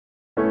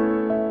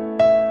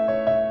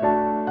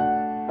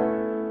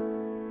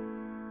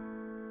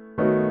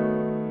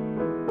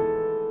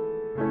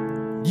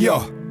Yo.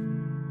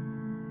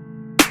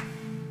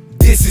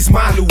 This is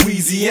my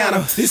Louisiana,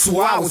 this is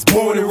where I was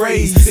born and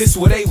raised. This is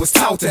where they was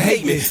taught to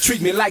hate me,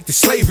 treat me like the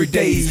slavery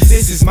days.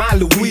 This is my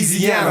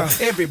Louisiana,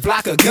 every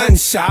block a gun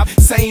shop,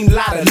 same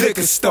lot of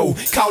liquor store,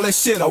 call that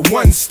shit a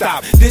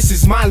one-stop. This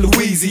is my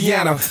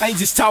Louisiana, I ain't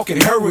just talking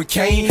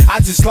hurricane, I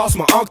just lost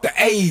my uncle to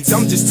AIDS.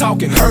 I'm just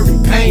talking hurt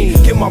and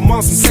pain. Give my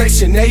mom some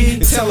Section 8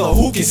 and tell her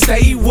who can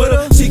stay with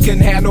her. She couldn't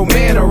have no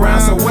man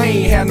around, so we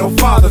ain't had no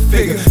father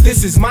figure.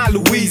 This is my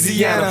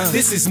Louisiana,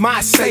 this is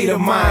my state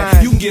of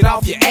mind. You can get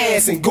off your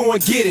ass and go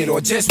and get it, or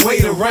just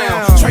wait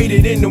around.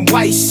 Traded in them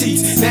white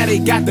sheets, now they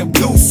got the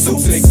blue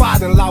suits. And they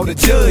father-in-law the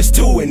judge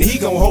too, and he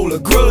gon' hold a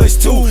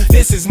grudge too.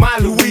 This is my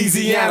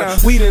Louisiana,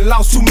 we done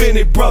lost too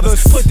many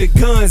brothers. Put the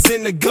guns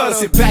in the gutter,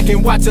 sit back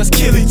and watch us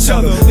kill each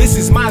other. This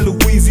is my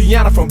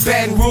Louisiana, from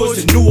Baton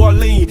Rouge to New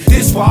Orleans.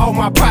 This for all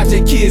my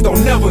project kids,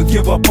 don't never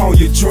give up on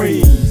your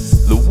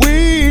dreams.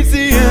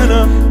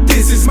 Louisiana,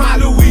 this is my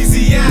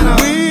Louisiana.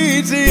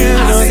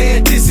 Louisiana, I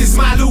said this is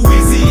my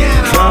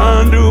Louisiana.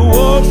 Trying to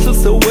wash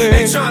us away,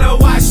 They tryna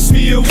wash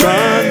me away.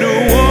 trying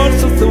to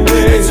wash us They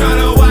away.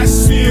 tryna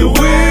wash me away.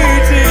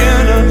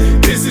 Louisiana,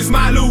 This is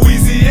my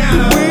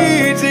Louisiana. I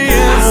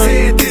Louisiana,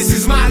 said this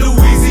is my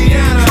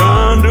Louisiana.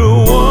 trying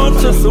to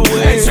wash us They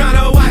away,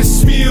 tryna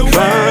wash me away.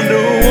 trying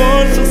to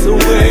wash us They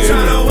away.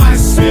 tryna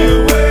wash me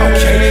away.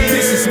 Okay,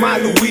 this is my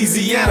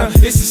Louisiana.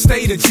 It's the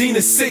state of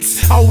Gina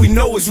 6. All we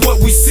know is what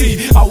we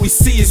see. All we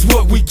see is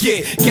what we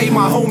get. Gave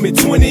my homie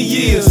 20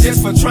 years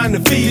just for trying to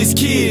feed his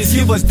kids.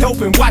 Give us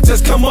dope and watch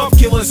us come up.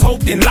 Give us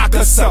hope and lock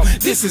us up.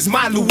 This is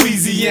my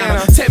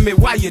Louisiana. Tell me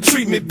why you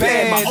treat me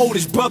bad. My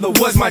oldest brother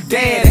was my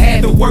dad.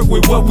 Had to work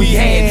with what we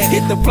had.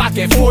 Hit the block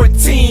at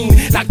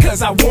 14, not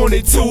cause I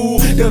wanted to.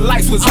 The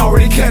lights was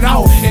already cut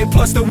off, and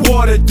plus the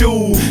water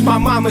due. My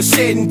mama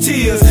shedding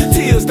tears.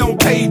 Tears don't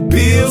pay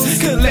bills.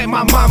 Couldn't let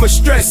my mama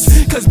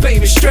stress, cause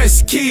baby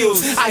stress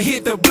kills. I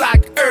hit the block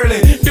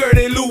early,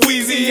 dirty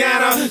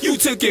Louisiana. You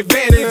took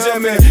advantage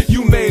of me,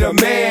 you made a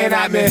man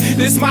out me.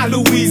 This my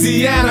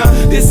Louisiana,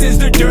 this is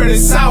the dirty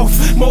South.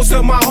 Most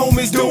of my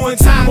homies doing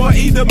time or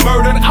either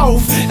murdered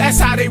off. That's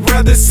how they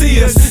rather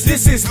see us.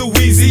 This is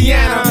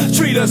Louisiana.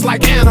 Treat us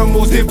like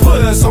animals, then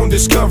put us on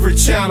Discovery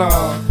Channel.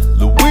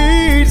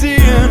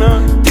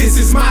 Louisiana, This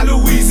is my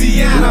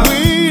Louisiana. I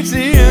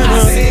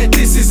Louisiana, said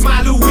this is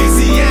my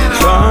Louisiana.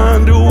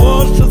 trying to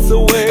wash us They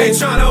away,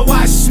 tryna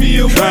wash me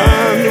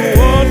trying away. to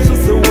wash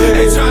us They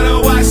away.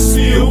 tryna wash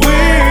me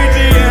away.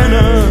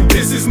 Louisiana,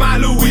 This is my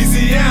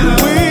Louisiana.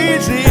 I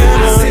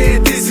Louisiana,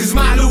 said this is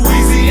my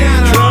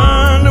Louisiana.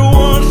 trying to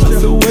wash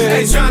us They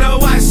away, tryna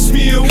wash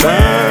me away.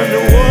 trying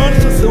to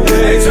wash us They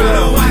away.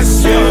 tryna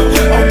wash me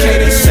away. Okay,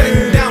 they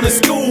shutting down the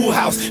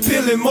schoolhouse,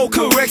 building more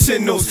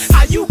correctionals.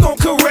 How you gon'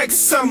 correct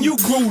something you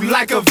grew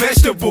like a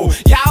vegetable?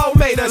 Y'all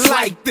made us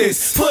like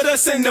this, put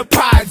us in the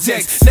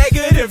projects.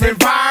 Negative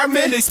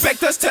environment,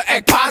 expect us to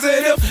act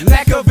positive.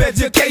 Lack of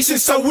education,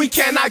 so we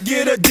cannot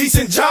get a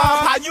decent job.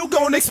 How you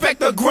gon'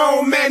 expect a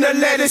grown man to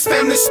let his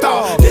family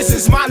starve? This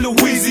is my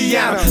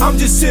Louisiana, I'm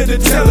just here to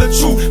tell the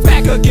truth.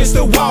 Back against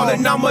the wall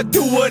and I'ma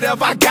do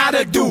whatever I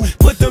gotta do.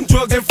 Put them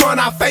drugs in front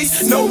our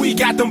face, know we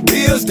got them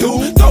bills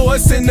due. Throw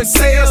us in the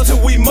cells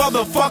till we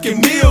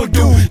motherfucking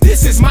mildew.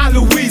 This is my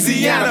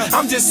Louisiana,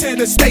 I'm just here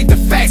to state the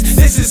facts.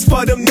 This is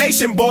for them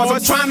nation boys,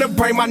 I'm trying to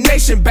bring my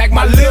nation back.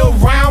 My little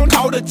round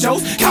called a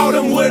joke, caught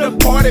him with a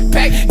party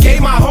pack.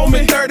 Gave my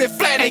homie 30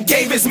 flat and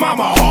gave his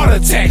mama a heart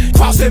attack.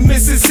 Crossing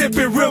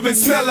Mississippi River,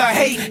 smell of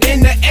hate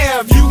in the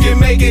air. If you can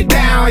make it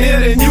down here,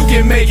 then you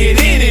can make it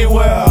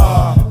anywhere.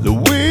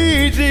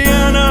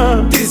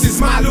 Louisiana, This is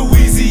my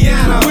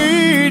Louisiana. I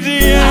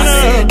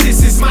Louisiana, said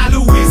this is my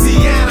Louisiana.